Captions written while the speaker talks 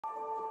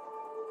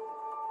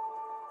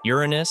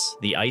Uranus,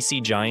 the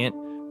icy giant,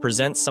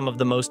 presents some of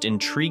the most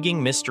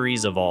intriguing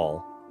mysteries of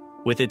all.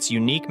 With its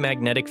unique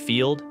magnetic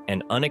field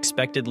and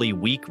unexpectedly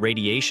weak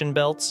radiation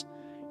belts,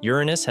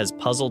 Uranus has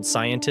puzzled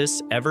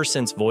scientists ever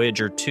since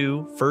Voyager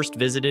 2 first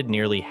visited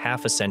nearly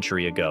half a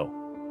century ago.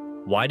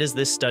 Why does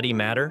this study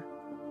matter?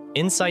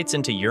 Insights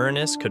into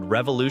Uranus could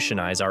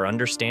revolutionize our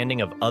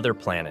understanding of other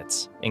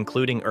planets,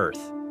 including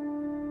Earth.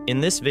 In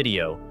this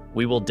video,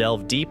 we will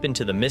delve deep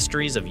into the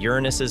mysteries of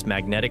Uranus's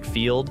magnetic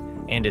field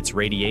and its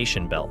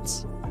radiation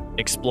belts,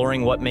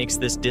 exploring what makes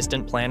this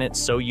distant planet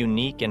so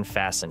unique and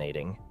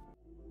fascinating.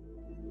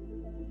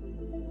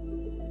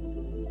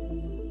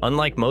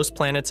 Unlike most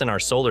planets in our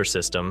solar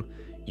system,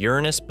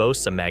 Uranus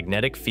boasts a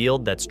magnetic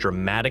field that's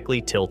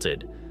dramatically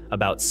tilted,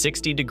 about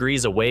 60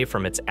 degrees away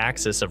from its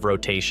axis of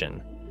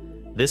rotation.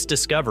 This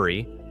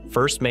discovery,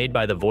 first made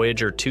by the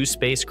Voyager 2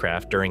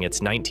 spacecraft during its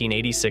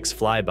 1986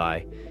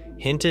 flyby,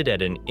 hinted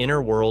at an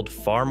inner world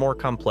far more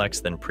complex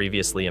than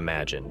previously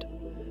imagined.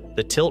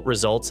 The tilt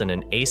results in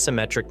an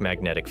asymmetric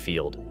magnetic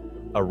field,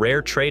 a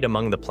rare trait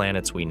among the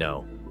planets we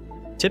know.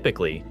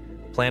 Typically,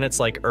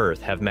 planets like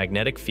Earth have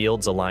magnetic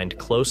fields aligned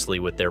closely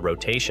with their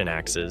rotation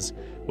axes,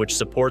 which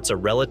supports a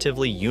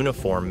relatively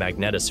uniform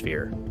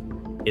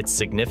magnetosphere. Its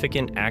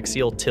significant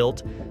axial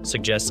tilt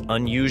suggests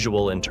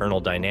unusual internal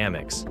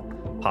dynamics,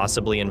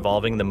 possibly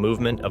involving the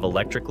movement of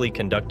electrically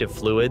conductive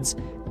fluids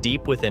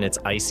deep within its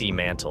icy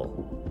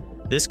mantle.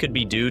 This could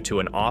be due to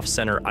an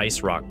off-center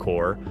ice rock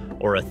core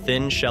or a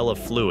thin shell of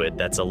fluid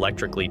that's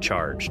electrically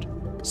charged,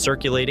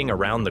 circulating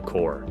around the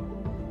core.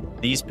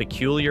 These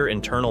peculiar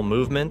internal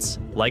movements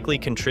likely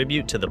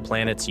contribute to the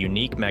planet's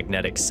unique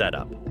magnetic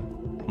setup.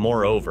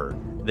 Moreover,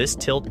 this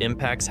tilt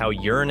impacts how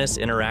Uranus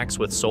interacts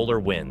with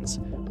solar winds,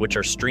 which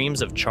are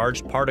streams of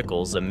charged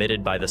particles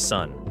emitted by the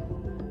sun.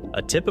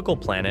 A typical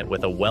planet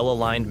with a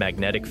well-aligned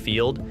magnetic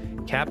field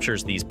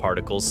captures these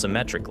particles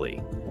symmetrically,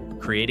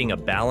 creating a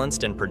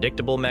balanced and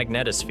predictable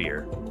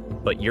magnetosphere.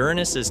 But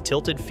Uranus's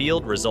tilted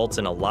field results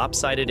in a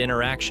lopsided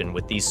interaction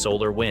with these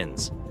solar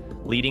winds,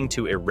 leading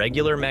to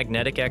irregular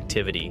magnetic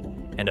activity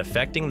and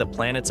affecting the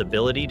planet's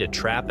ability to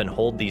trap and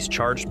hold these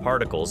charged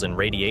particles in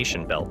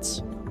radiation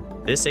belts.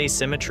 This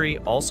asymmetry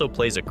also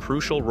plays a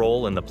crucial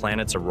role in the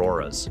planet's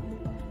auroras.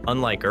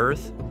 Unlike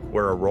Earth,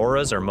 where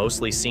auroras are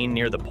mostly seen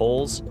near the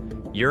poles,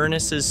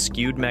 Uranus's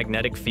skewed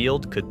magnetic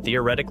field could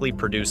theoretically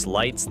produce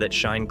lights that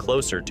shine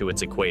closer to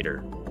its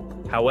equator.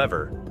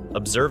 However,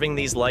 observing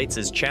these lights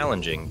is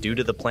challenging due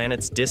to the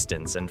planet's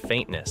distance and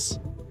faintness.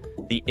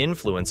 The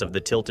influence of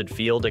the tilted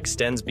field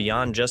extends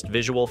beyond just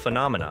visual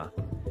phenomena.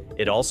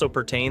 It also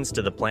pertains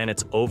to the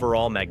planet's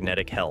overall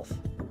magnetic health.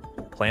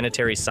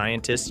 Planetary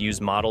scientists use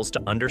models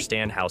to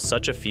understand how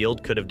such a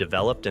field could have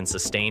developed and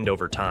sustained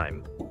over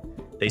time.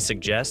 They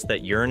suggest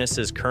that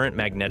Uranus's current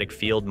magnetic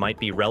field might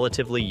be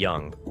relatively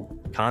young,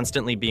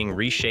 constantly being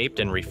reshaped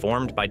and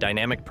reformed by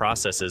dynamic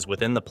processes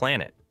within the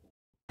planet.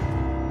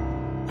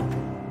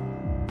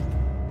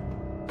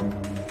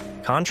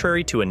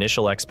 Contrary to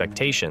initial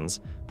expectations,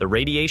 the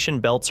radiation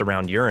belts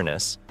around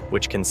Uranus,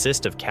 which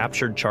consist of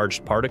captured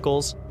charged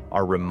particles,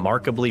 are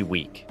remarkably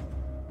weak.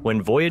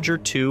 When Voyager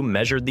 2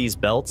 measured these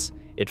belts,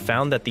 it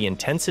found that the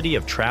intensity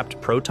of trapped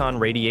proton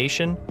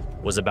radiation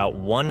was about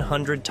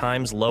 100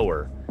 times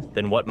lower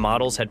than what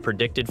models had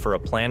predicted for a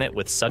planet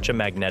with such a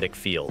magnetic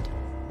field.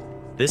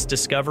 This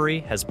discovery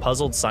has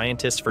puzzled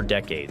scientists for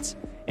decades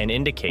and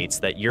indicates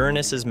that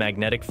Uranus's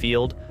magnetic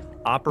field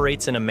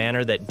operates in a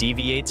manner that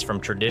deviates from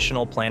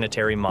traditional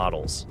planetary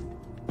models.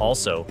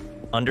 Also,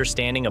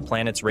 understanding a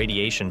planet's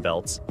radiation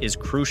belts is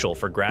crucial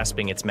for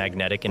grasping its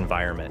magnetic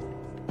environment.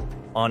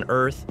 On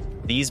Earth,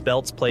 these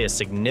belts play a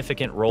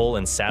significant role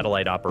in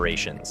satellite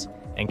operations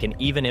and can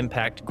even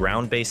impact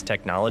ground-based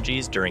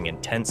technologies during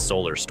intense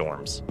solar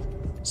storms.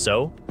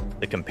 So,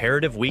 the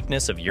comparative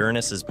weakness of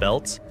Uranus's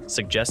belts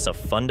suggests a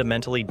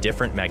fundamentally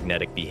different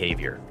magnetic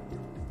behavior.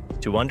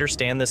 To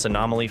understand this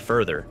anomaly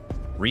further,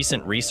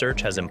 recent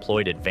research has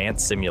employed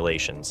advanced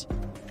simulations.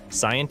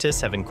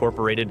 Scientists have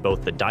incorporated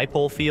both the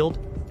dipole field,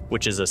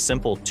 which is a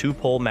simple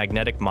two-pole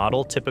magnetic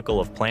model typical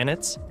of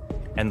planets,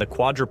 and the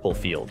quadrupole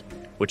field,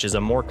 which is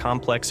a more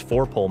complex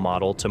four-pole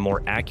model to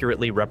more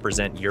accurately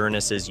represent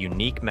Uranus's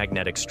unique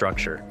magnetic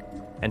structure,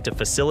 and to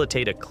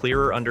facilitate a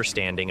clearer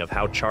understanding of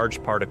how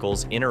charged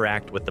particles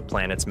interact with the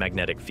planet's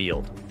magnetic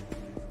field.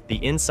 The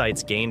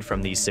insights gained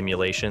from these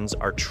simulations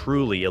are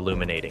truly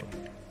illuminating.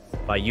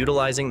 By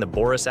utilizing the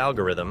Boris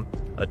algorithm,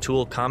 a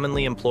tool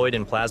commonly employed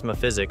in plasma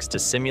physics to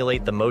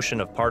simulate the motion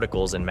of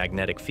particles in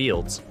magnetic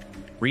fields,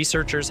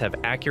 researchers have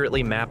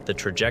accurately mapped the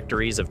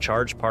trajectories of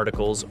charged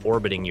particles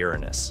orbiting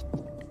Uranus.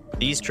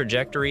 These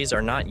trajectories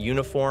are not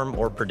uniform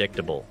or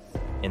predictable.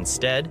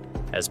 Instead,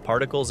 as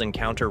particles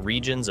encounter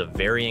regions of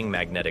varying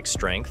magnetic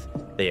strength,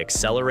 they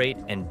accelerate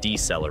and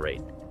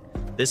decelerate.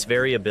 This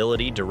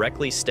variability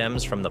directly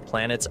stems from the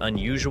planet's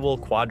unusual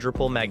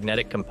quadrupole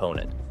magnetic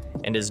component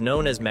and is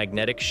known as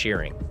magnetic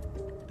shearing.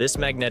 This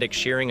magnetic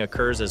shearing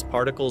occurs as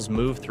particles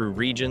move through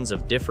regions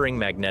of differing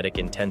magnetic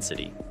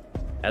intensity.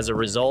 As a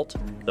result,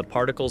 the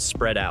particles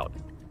spread out,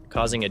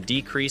 causing a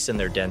decrease in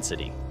their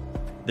density.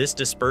 This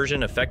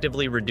dispersion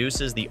effectively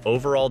reduces the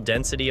overall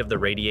density of the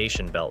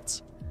radiation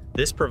belts.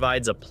 This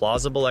provides a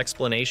plausible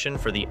explanation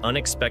for the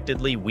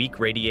unexpectedly weak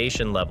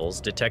radiation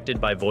levels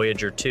detected by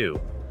Voyager 2,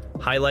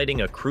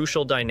 highlighting a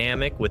crucial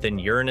dynamic within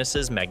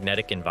Uranus's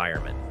magnetic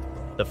environment.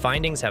 The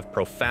findings have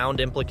profound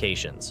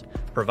implications,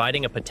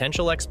 providing a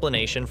potential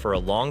explanation for a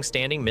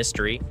long-standing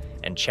mystery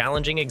and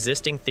challenging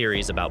existing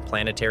theories about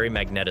planetary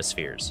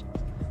magnetospheres.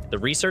 The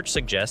research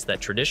suggests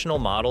that traditional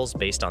models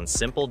based on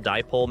simple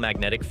dipole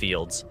magnetic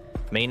fields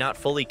may not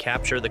fully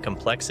capture the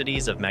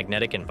complexities of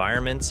magnetic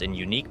environments in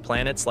unique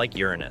planets like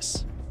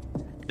Uranus.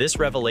 This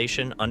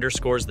revelation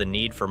underscores the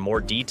need for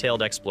more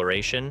detailed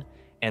exploration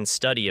and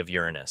study of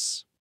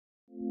Uranus.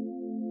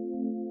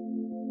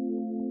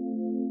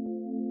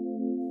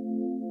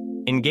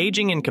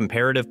 Engaging in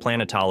comparative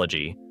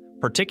planetology,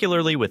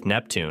 particularly with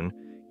Neptune,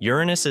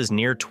 Uranus's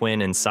near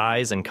twin in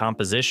size and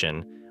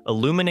composition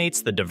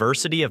illuminates the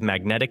diversity of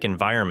magnetic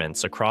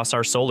environments across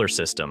our solar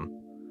system.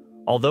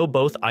 Although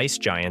both ice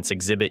giants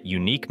exhibit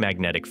unique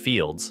magnetic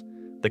fields,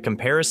 the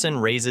comparison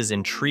raises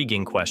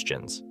intriguing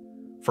questions.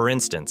 For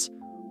instance,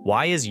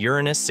 why is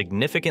Uranus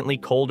significantly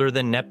colder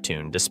than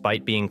Neptune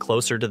despite being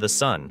closer to the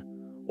Sun?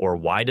 Or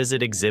why does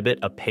it exhibit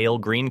a pale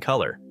green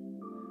color?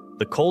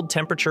 The cold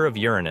temperature of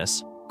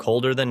Uranus,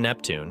 colder than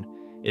Neptune,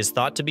 is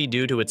thought to be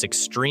due to its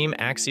extreme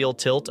axial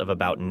tilt of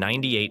about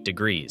 98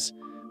 degrees,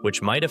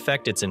 which might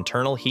affect its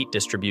internal heat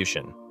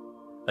distribution.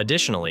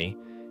 Additionally,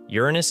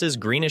 Uranus's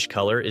greenish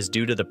color is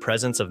due to the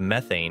presence of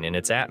methane in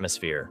its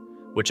atmosphere,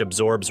 which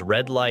absorbs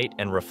red light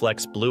and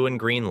reflects blue and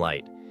green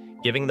light,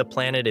 giving the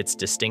planet its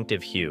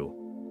distinctive hue.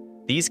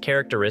 These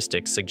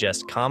characteristics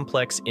suggest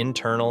complex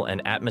internal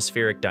and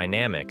atmospheric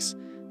dynamics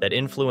that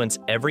influence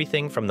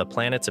everything from the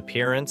planet's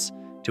appearance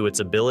to its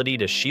ability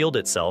to shield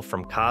itself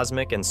from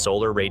cosmic and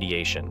solar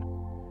radiation.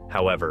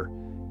 However,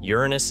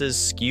 Uranus's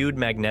skewed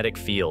magnetic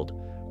field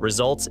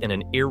results in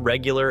an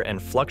irregular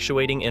and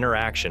fluctuating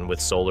interaction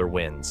with solar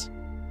winds.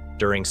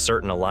 During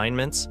certain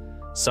alignments,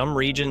 some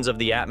regions of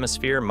the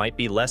atmosphere might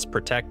be less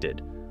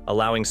protected,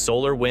 allowing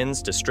solar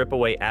winds to strip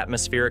away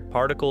atmospheric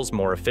particles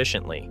more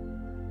efficiently.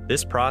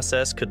 This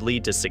process could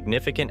lead to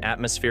significant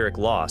atmospheric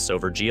loss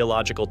over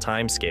geological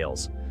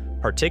timescales,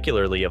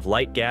 particularly of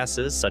light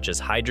gases such as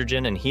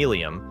hydrogen and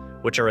helium,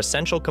 which are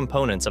essential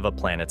components of a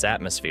planet's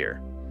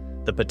atmosphere.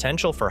 The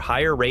potential for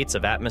higher rates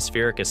of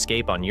atmospheric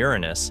escape on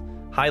Uranus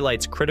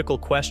highlights critical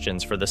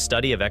questions for the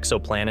study of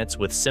exoplanets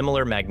with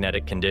similar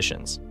magnetic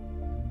conditions.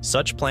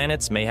 Such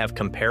planets may have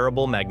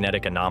comparable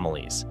magnetic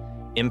anomalies,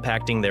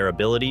 impacting their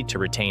ability to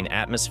retain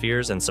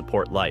atmospheres and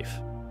support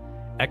life.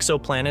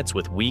 Exoplanets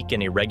with weak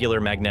and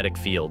irregular magnetic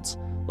fields,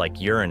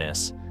 like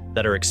Uranus,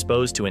 that are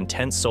exposed to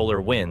intense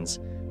solar winds,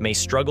 may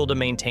struggle to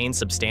maintain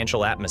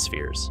substantial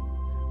atmospheres.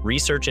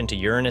 Research into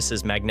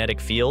Uranus's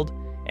magnetic field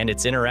and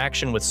its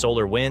interaction with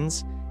solar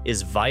winds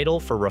is vital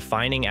for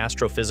refining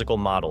astrophysical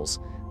models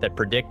that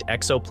predict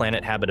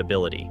exoplanet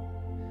habitability.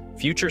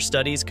 Future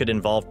studies could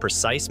involve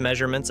precise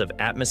measurements of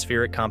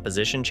atmospheric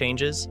composition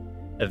changes,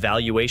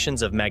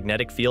 evaluations of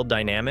magnetic field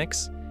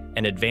dynamics,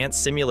 and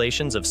advanced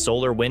simulations of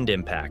solar wind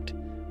impact,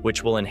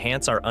 which will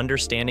enhance our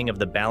understanding of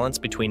the balance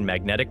between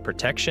magnetic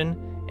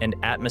protection and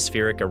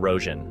atmospheric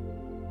erosion.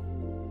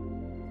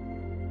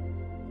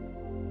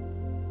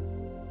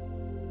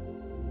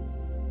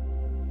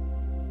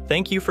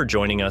 Thank you for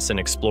joining us in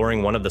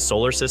exploring one of the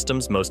solar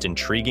system's most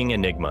intriguing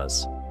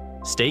enigmas.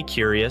 Stay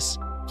curious,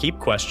 keep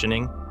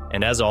questioning,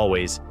 and as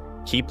always,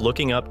 keep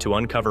looking up to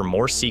uncover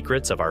more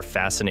secrets of our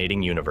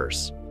fascinating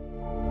universe.